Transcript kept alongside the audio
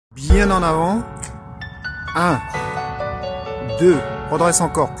Bien en avant. 1, 2, redresse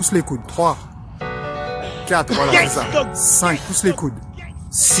encore, pousse les coudes. 3, 4, voilà, c'est ça. 5, pousse les coudes.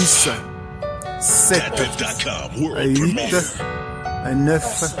 6, 7, 8,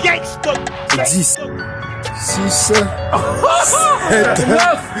 9, 10. 6, 7,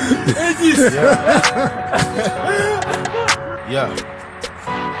 et 10. Yeah.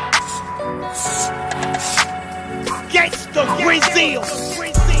 Gangsta Brazil.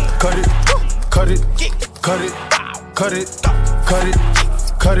 Cut it, cut it, cut it, cut it, cut it,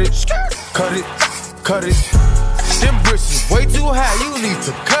 cut it, cut it, cut it. Them bricks is way too high, you need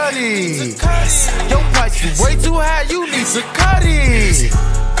to cut it. Your price is way too high, you need to cut it.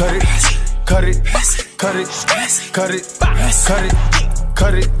 Cut it, cut it, cut it, cut it, cut it,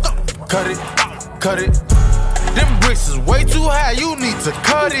 cut it, cut it, cut it. Them bricks is way too high, you need to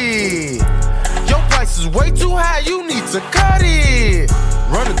cut it. Your price is way too high, you need to cut it.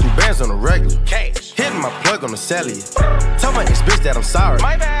 Running through bands on the regular, hitting my plug on the cellular. Tell my ex-bitch that I'm sorry,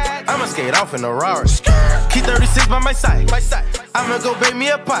 my bad. I'ma skate off in a Rari. Keep 36 by my side, I'ma go bake me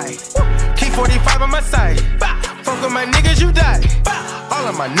a pie. Keep 45 on my side, fuck with my niggas, you die. All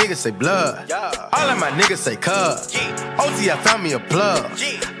of my niggas say blood, all of my niggas say cuz. OT, I found me a plug,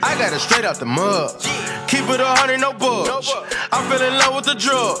 I got it straight out the mud. Keep it 100, no budge. I fell in love with the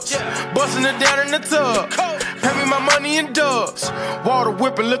drugs, busting it down in the tub. Pay me my money in dubs. Water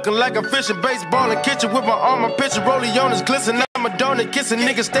whipping, looking like I'm fishing. Baseball in kitchen with my arm, my pitcher. Rollie on his glisten. I'm a donut kissing.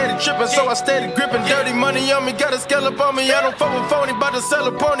 Niggas steady tripping, so I steady gripping. Dirty money on me, got a scallop on me. I don't fuck with phony, bout to sell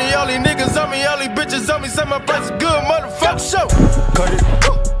a pony. All these niggas on me, all these bitches on me. Say my price is good, motherfucker. Show. Cut it,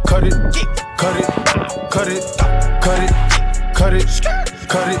 cut it, cut it, cut it, cut it, cut it,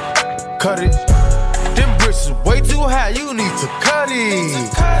 cut it, cut it. Them bricks is way too high, you need to cut it.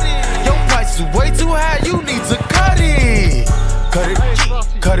 Your price is way too high, you need to cut it. Cut it,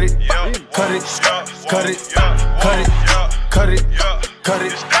 cut it, cut it, cut it, cut it, cut it, cut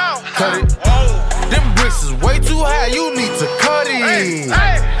it, cut it. Them bricks is way too high, you need to cut it.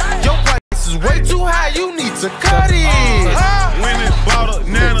 Your price is way too high, you need to cut it. Winning bought a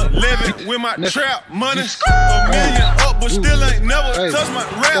Nana 11 with my trap money. A million up, but still ain't never touched my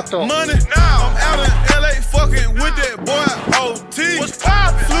rap money. Now I'm out in LA fucking with that boy OT.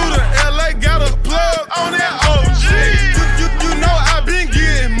 Flew to LA, got a plug on that OG. You know I been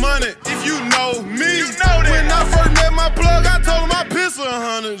getting money if you know me. When I first met my plug, I told him I piss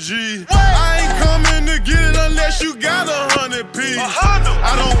 100 G. I ain't coming to get it unless you got 100 P.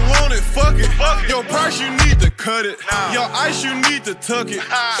 I don't want it, fuck it. Your price, you need to cut it. Your ice, you need to tuck it.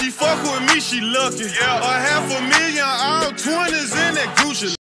 She fuck with me, she lucky. $500,000, all 20s in that Gucci.